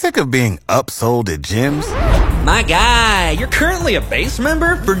Sick of being upsold at gyms? My guy, you're currently a base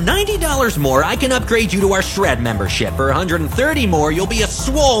member? For $90 more, I can upgrade you to our Shred membership. For $130 more, you'll be a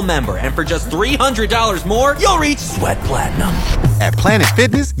Swole member. And for just $300 more, you'll reach Sweat Platinum. At Planet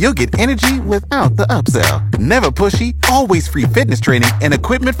Fitness, you'll get energy without the upsell. Never pushy, always free fitness training and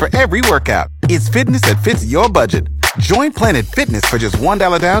equipment for every workout. It's fitness that fits your budget. Join Planet Fitness for just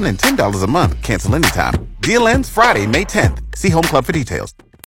 $1 down and $10 a month. Cancel anytime. Deal ends Friday, May 10th. See Home Club for details.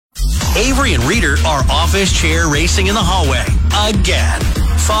 Avery and Reader are office chair racing in the hallway again.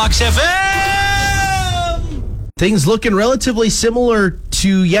 Fox FM! Things looking relatively similar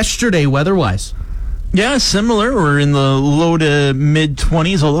to yesterday weather-wise. Yeah, similar. We're in the low to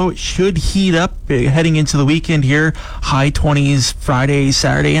mid-20s, although it should heat up heading into the weekend here. High 20s Friday,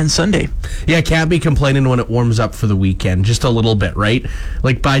 Saturday, and Sunday. Yeah, can't be complaining when it warms up for the weekend. Just a little bit, right?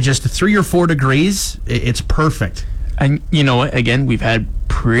 Like by just 3 or 4 degrees, it's perfect. And you know what? Again, we've had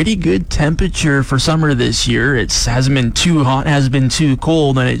pretty good temperature for summer this year. It hasn't been too hot, hasn't been too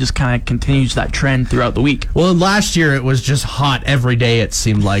cold, and it just kind of continues that trend throughout the week. Well, and last year it was just hot every day, it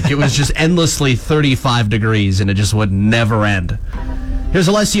seemed like. It was just endlessly 35 degrees, and it just would never end. Here's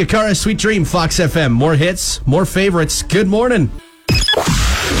Alessia Cara, Sweet Dream, Fox FM. More hits, more favorites. Good morning.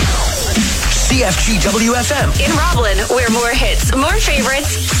 CFG WFM. In Roblin, where more hits, more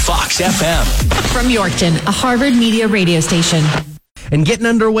favorites. Fox FM. From Yorkton, a Harvard Media radio station. And getting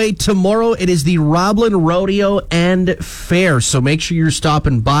underway tomorrow, it is the Roblin Rodeo and Fair. So make sure you're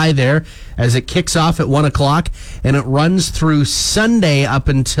stopping by there as it kicks off at 1 o'clock and it runs through Sunday up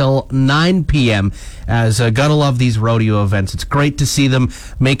until 9 p.m. As gotta love these rodeo events. It's great to see them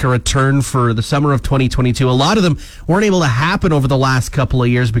make a return for the summer of 2022. A lot of them weren't able to happen over the last couple of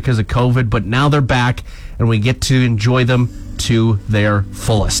years because of COVID, but now they're back and we get to enjoy them to their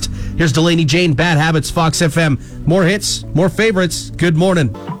fullest. Here's Delaney Jane, Bad Habits, Fox FM. More hits, more favorites. Good morning.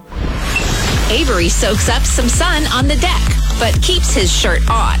 Avery soaks up some sun on the deck, but keeps his shirt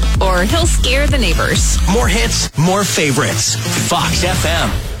on, or he'll scare the neighbors. More hits, more favorites. Fox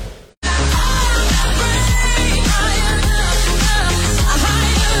FM.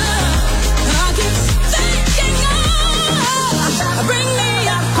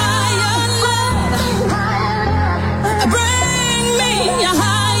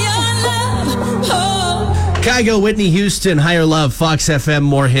 Kygo, Whitney Houston, Higher Love, Fox FM,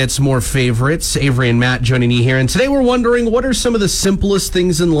 more hits, more favorites. Avery and Matt joining you here. And today we're wondering, what are some of the simplest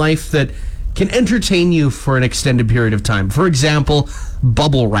things in life that can entertain you for an extended period of time? For example,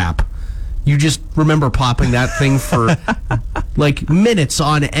 bubble wrap. You just remember popping that thing for like minutes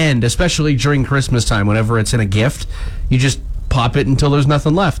on end, especially during Christmas time whenever it's in a gift. You just pop it until there's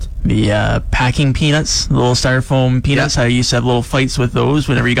nothing left. The packing peanuts, the little styrofoam peanuts. Yep. I used to have little fights with those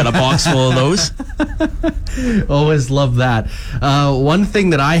whenever you got a box full of those. Always love that. One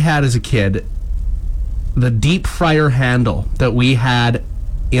thing that I had as a kid, the deep fryer handle that we had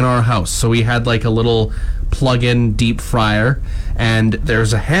in our house. So we had like a little plug-in deep fryer, and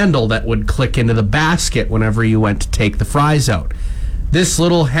there's a handle that would click into the basket whenever you went to take the fries out. This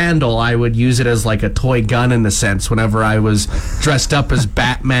little handle, I would use it as like a toy gun in a sense whenever I was dressed up as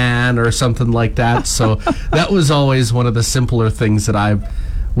Batman or something like that. So that was always one of the simpler things that I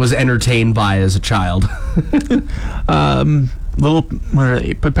was entertained by as a child. Little, what are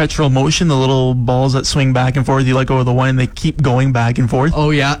they? Perpetual motion, the little balls that swing back and forth. You let go of the one and they keep going back and forth. Oh,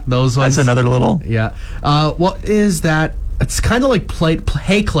 yeah, those ones. That's another little. Yeah. What is that? It's kind of like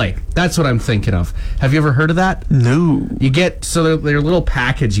hay clay. That's what I'm thinking of. Have you ever heard of that? No. You get, so they're a little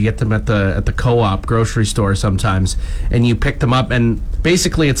package. You get them at the co-op grocery store sometimes, and you pick them up, and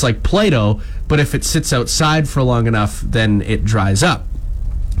basically it's like Play-Doh, but if it sits outside for long enough, then it dries up.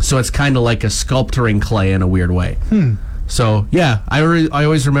 So it's kind of like a sculpturing clay in a weird way. So, yeah, I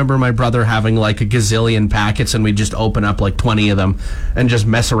always remember my brother having like a gazillion packets, and we'd just open up like 20 of them and just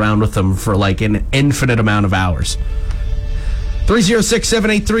mess around with them for like an infinite amount of hours.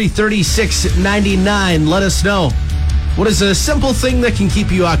 306-783-3699. Let us know. What is a simple thing that can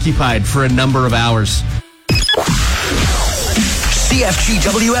keep you occupied for a number of hours? CFG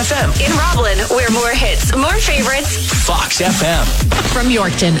WFM. In Roblin, where more hits, more favorites. Fox FM. From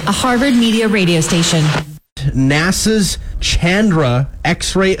Yorkton, a Harvard Media radio station. NASA's Chandra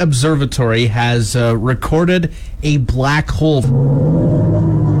X-ray Observatory has recorded a black hole.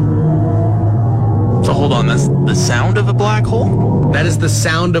 So hold on, that's the sound of a black hole? That is the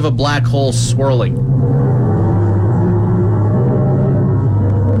sound of a black hole swirling.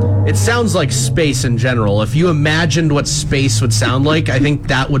 It sounds like space in general. If you imagined what space would sound like, I think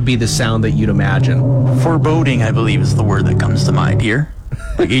that would be the sound that you'd imagine. Foreboding, I believe, is the word that comes to mind here.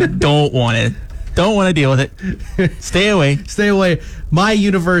 Like, you don't want Don't want to deal with it. Stay away. Stay away. My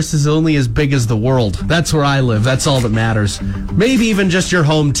universe is only as big as the world. That's where I live. That's all that matters. Maybe even just your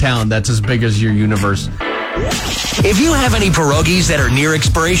hometown that's as big as your universe. If you have any pierogies that are near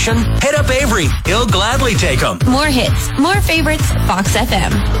expiration, hit up Avery. He'll gladly take them. More hits, more favorites, Fox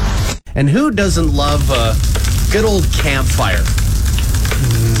FM. And who doesn't love a good old campfire?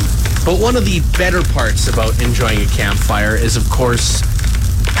 But one of the better parts about enjoying a campfire is, of course,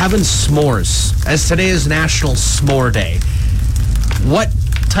 having s'mores. As today is National S'more Day. What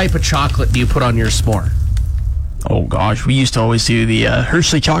type of chocolate do you put on your s'more? Oh gosh, we used to always do the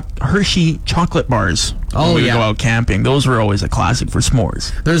Hershey chocolate bars. Oh, when we would yeah. go out camping. Those were always a classic for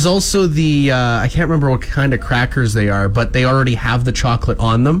s'mores. There's also the, I can't remember what kind of crackers they are, but they already have the chocolate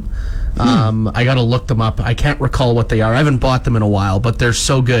on them. I got to look them up. I can't recall what they are. I haven't bought them in a while, but they're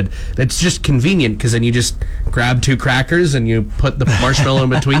so good. It's just convenient because then you just grab 2 crackers and you put the marshmallow in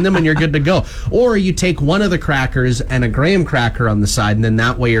between them and you're good to go. Or you take one of the crackers and a graham cracker on the side, and then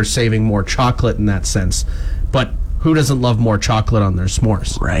that way you're saving more chocolate in that sense. But who doesn't love more chocolate on their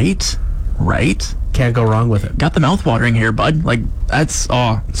s'mores? Right? Can't go wrong with it. Got the mouth watering here, bud. Like,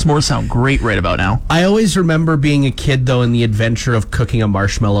 s'mores sound great right about now. I always remember being a kid, though, and the adventure of cooking a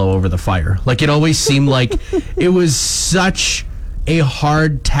marshmallow over the fire. Like, it always seemed like it was such a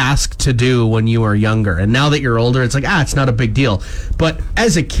hard task to do when you were younger. And now that you're older, it's like, it's not a big deal. But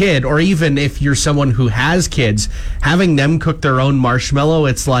as a kid, or even if you're someone who has kids, having them cook their own marshmallow,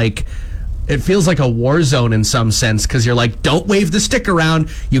 it's like... It feels like a war zone in some sense because you're like, don't wave the stick around.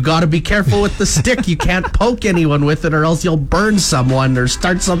 You got to be careful with the stick. You can't poke anyone with it or else you'll burn someone or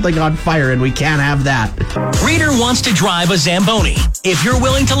start something on fire, and we can't have that. Reader wants to drive a Zamboni. If you're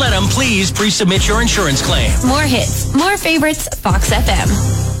willing to let him, please pre-submit your insurance claim. More hits, more favorites, Fox FM.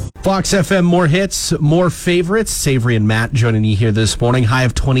 Fox FM, more hits, more favorites. Savory and Matt joining you here this morning. High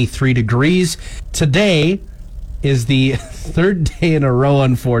of 23 degrees. Today is the 3rd day in a row,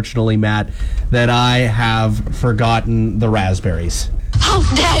 unfortunately, Matt, that I have forgotten the raspberries. How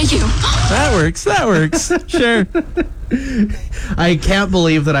dare you? That works. Sure. I can't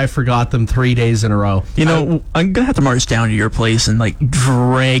believe that I forgot them 3 days in a row. You know, I'm going to have to march down to your place and,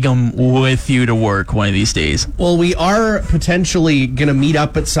 drag them with you to work one of these days. Well, we are potentially going to meet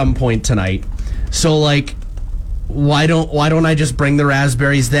up at some point tonight. So, why don't I just bring the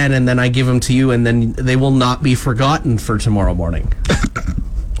raspberries then, and then I give them to you, and then they will not be forgotten for tomorrow morning.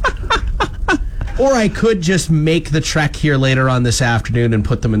 Or I could just make the trek here later on this afternoon and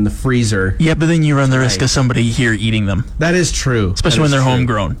put them in the freezer. Yeah, but then you run the risk of somebody here eating them. That is true. Especially when they're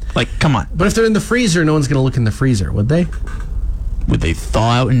homegrown. Come on. But if they're in the freezer, no one's going to look in the freezer, would they? Would they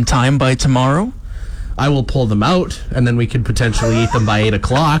thaw out in time by tomorrow? I will pull them out, and then we could potentially eat them by 8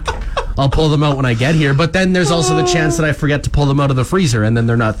 o'clock. I'll pull them out when I get here, but then there's also the chance that I forget to pull them out of the freezer, and then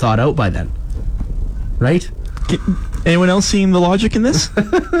they're not thawed out by then. Right? Anyone else seeing the logic in this?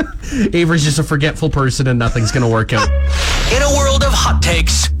 Avery's just a forgetful person, and nothing's going to work out. In a world of hot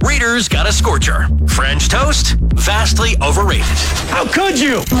takes, Reader's got a scorcher. French toast, vastly overrated. How could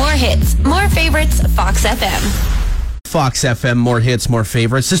you? More hits, more favorites, Fox FM. Fox FM, more hits, more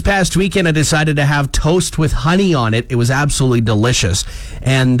favorites. This past weekend, I decided to have toast with honey on it. It was absolutely delicious.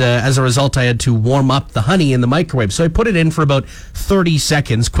 And as a result, I had to warm up the honey in the microwave. So I put it in for about 30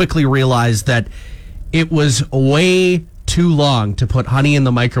 seconds, quickly realized that it was way too long to put honey in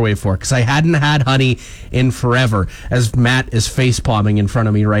the microwave for, because I hadn't had honey in forever, as Matt is face-palming in front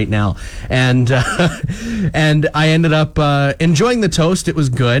of me right now. And and I ended up enjoying the toast. It was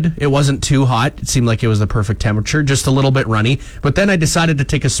good. It wasn't too hot. It seemed like it was the perfect temperature, just a little bit runny. But then I decided to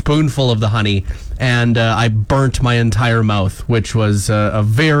take a spoonful of the honey, and I burnt my entire mouth, which was a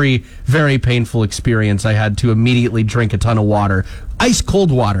very, very painful experience. I had to immediately drink a ton of water,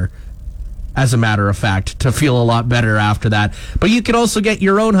 ice-cold water, as a matter of fact, to feel a lot better after that. But you can also get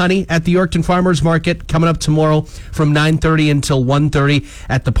your own honey at the Yorkton Farmers Market coming up tomorrow from 9:30 until 1:30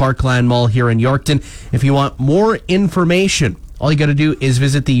 at the Parkland Mall here in Yorkton. If you want more information, all you got to do is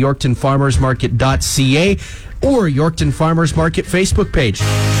visit the YorktonFarmersMarket.ca or Yorkton Farmers Market Facebook page.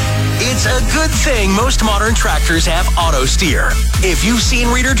 It's a good thing most modern tractors have auto steer. If you've seen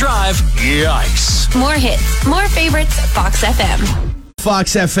Reader drive, yikes. More hits, more favorites, Fox FM.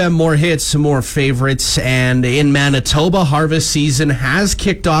 Fox FM, more hits, more favorites. And in Manitoba, harvest season has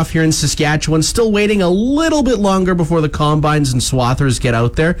kicked off here in Saskatchewan. Still waiting a little bit longer before the combines and swathers get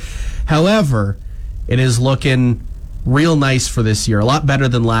out there. However, it is looking real nice for this year. A lot better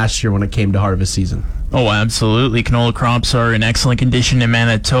than last year when it came to harvest season. Oh, absolutely. Canola crops are in excellent condition in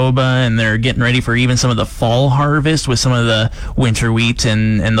Manitoba, and they're getting ready for even some of the fall harvest with some of the winter wheat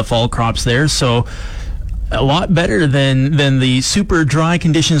and the fall crops there. So a lot better than the super dry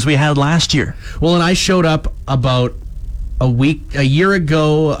conditions we had last year. Well, and I showed up about a year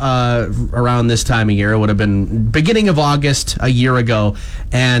ago, around this time of year. It would have been beginning of August a year ago,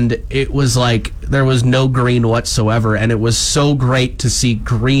 and it was like there was no green whatsoever, and it was so great to see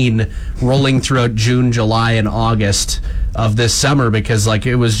green rolling throughout June, July, and August of this summer, because like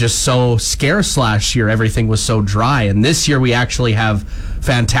it was just so scarce last year. Everything was so dry, and this year we actually have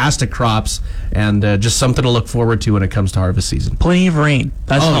fantastic crops, and just something to look forward to when it comes to harvest season. Plenty of rain.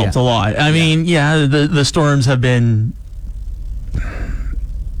 That's helped a lot. I mean, the storms have been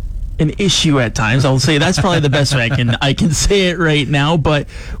an issue at times. I'll say that's probably the best way I can say it right now, but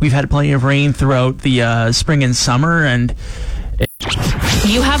we've had plenty of rain throughout the spring and summer, and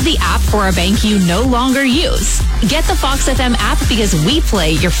You have the app for a bank you no longer use. Get the Fox FM app because we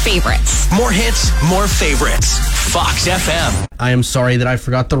play your favorites. More hits, more favorites. Fox FM. I am sorry that I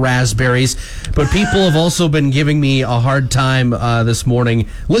forgot the raspberries, but people have also been giving me a hard time this morning.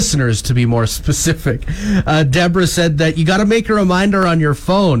 Listeners, to be more specific. Deborah said that you got to make a reminder on your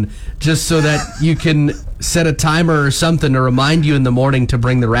phone just so that you can set a timer or something to remind you in the morning to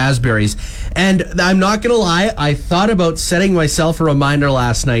bring the raspberries. And I'm not going to lie, I thought about setting myself a reminder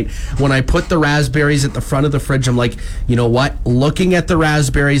last night when I put the raspberries at the front of the fridge. I'm like, you know what? Looking at the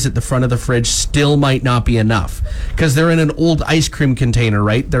raspberries at the front of the fridge still might not be enough, because they're in an old ice cream container,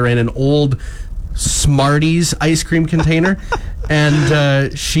 right? They're in an old Smarties ice cream container.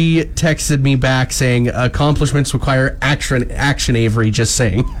 And she texted me back saying, accomplishments require action, Avery, just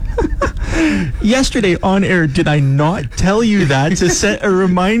saying. Yesterday on air, did I not tell you that to set a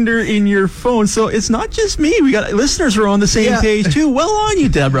reminder in your phone? So it's not just me. We got listeners who are on the same page too. Well on you,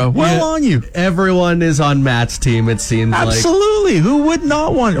 Deborah. Well on you. Everyone is on Matt's team, it seems like. Absolutely. Who would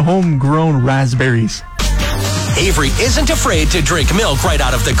not want homegrown raspberries? Avery isn't afraid to drink milk right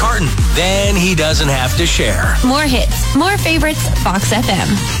out of the carton. Then he doesn't have to share. More hits, more favorites, Fox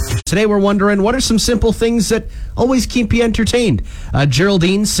FM. Today we're wondering, what are some simple things that always keep you entertained?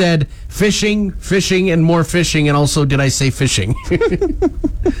 Geraldine said fishing, and more fishing, and also, did I say fishing?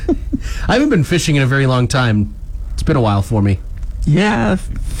 I haven't been fishing in a very long time. It's been a while for me. Yeah, a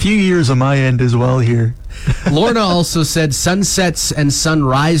few years on my end as well here. Lorna also said sunsets and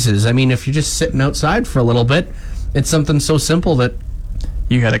sunrises. I mean, if you're just sitting outside for a little bit, it's something so simple that...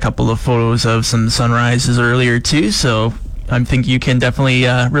 You had a couple of photos of some sunrises earlier too, so I think you can definitely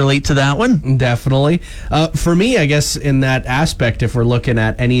relate to that one. Definitely. For me, I guess in that aspect, if we're looking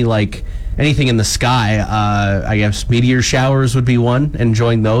at anything in the sky, I guess meteor showers would be one.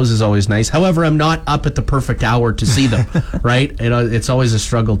 Enjoying those is always nice. However, I'm not up at the perfect hour to see them, right? It's always a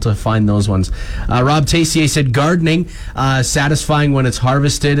struggle to find those ones. Rob Tessier said gardening, satisfying when it's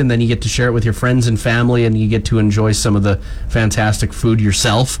harvested, and then you get to share it with your friends and family, and you get to enjoy some of the fantastic food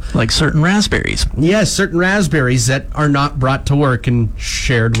yourself. Like certain raspberries. Yes, certain raspberries that are not brought to work and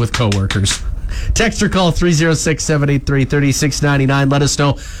shared with coworkers. Text or call 306-783-3699. Let us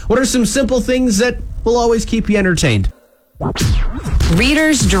know, what are some simple things that will always keep you entertained?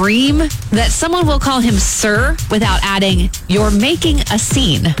 Reader's dream that someone will call him sir without adding, "You're making a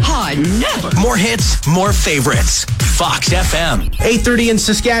scene." Oh, never. More hits, more favorites. Fox FM. 8:30 in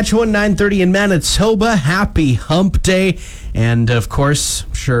Saskatchewan, 9:30 in Manitoba. Happy Hump Day. And, of course,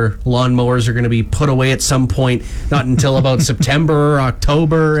 I'm sure lawnmowers are going to be put away at some point, not until about September or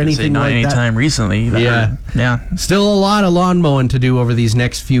October or anything like that. Not anytime recently. Yeah. Still a lot of lawn mowing to do over these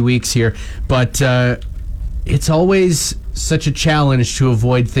next few weeks here. But it's always such a challenge to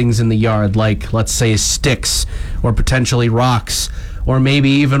avoid things in the yard, like, let's say, sticks or potentially rocks, or maybe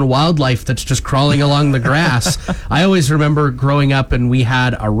even wildlife that's just crawling along the grass. I always remember growing up and we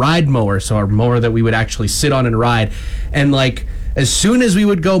had a ride mower, so a mower that we would actually sit on and ride. And like, as soon as we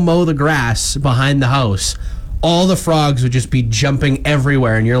would go mow the grass behind the house, all the frogs would just be jumping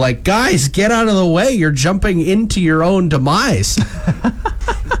everywhere. And you're like, guys, get out of the way. You're jumping into your own demise.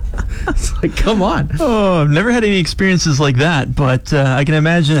 It's like, come on. Oh, I've never had any experiences like that, but I can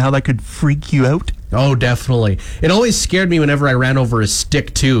imagine how that could freak you out. Oh, definitely. It always scared me whenever I ran over a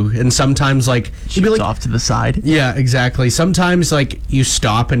stick, too. And sometimes, like... Shoots like, off to the side. Yeah, exactly. Sometimes, like, you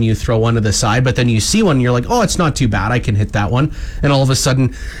stop and you throw one to the side, but then you see one and you're like, oh, it's not too bad. I can hit that one. And all of a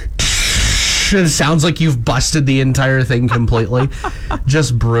sudden... It sounds like you've busted the entire thing completely.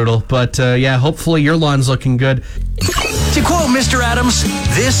 Just brutal. But, yeah, hopefully your lawn's looking good. To quote Mr. Adams,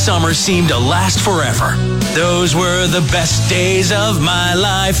 this summer seemed to last forever. Those were the best days of my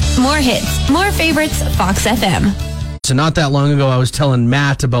life. More hits, more favorites, Fox FM. So not that long ago, I was telling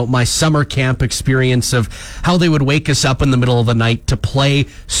Matt about my summer camp experience of how they would wake us up in the middle of the night to play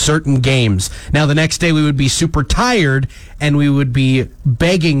certain games. Now, the next day we would be super tired and we would be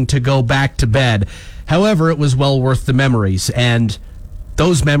begging to go back to bed. However, it was well worth the memories, and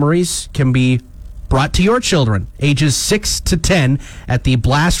those memories can be brought to your children, ages 6 to 10, at the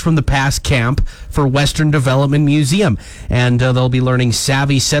Blast from the Past camp for Western Development Museum. And they'll be learning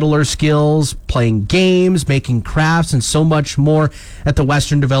savvy settler skills, playing games, making crafts, and so much more at the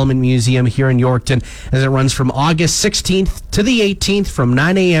Western Development Museum here in Yorkton, as it runs from August 16th to the 18th from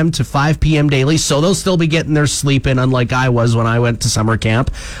 9 a.m. to 5 p.m. daily. So they'll still be getting their sleep in, unlike I was when I went to summer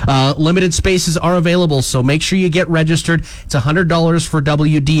camp. Limited spaces are available, so make sure you get registered. It's $100 for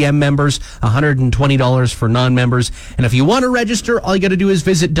WDM members, $120 for non-members. And if you want to register, all you got to do is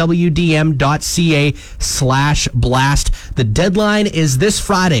visit wdm.ca/blast. The deadline is this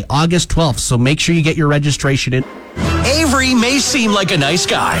Friday, August 12th, so make sure you get your registration in. Avery may seem like a nice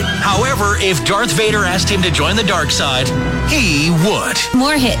guy. However, if Darth Vader asked him to join the dark side, he would.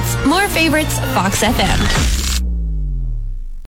 More hits, more favorites, Fox FM.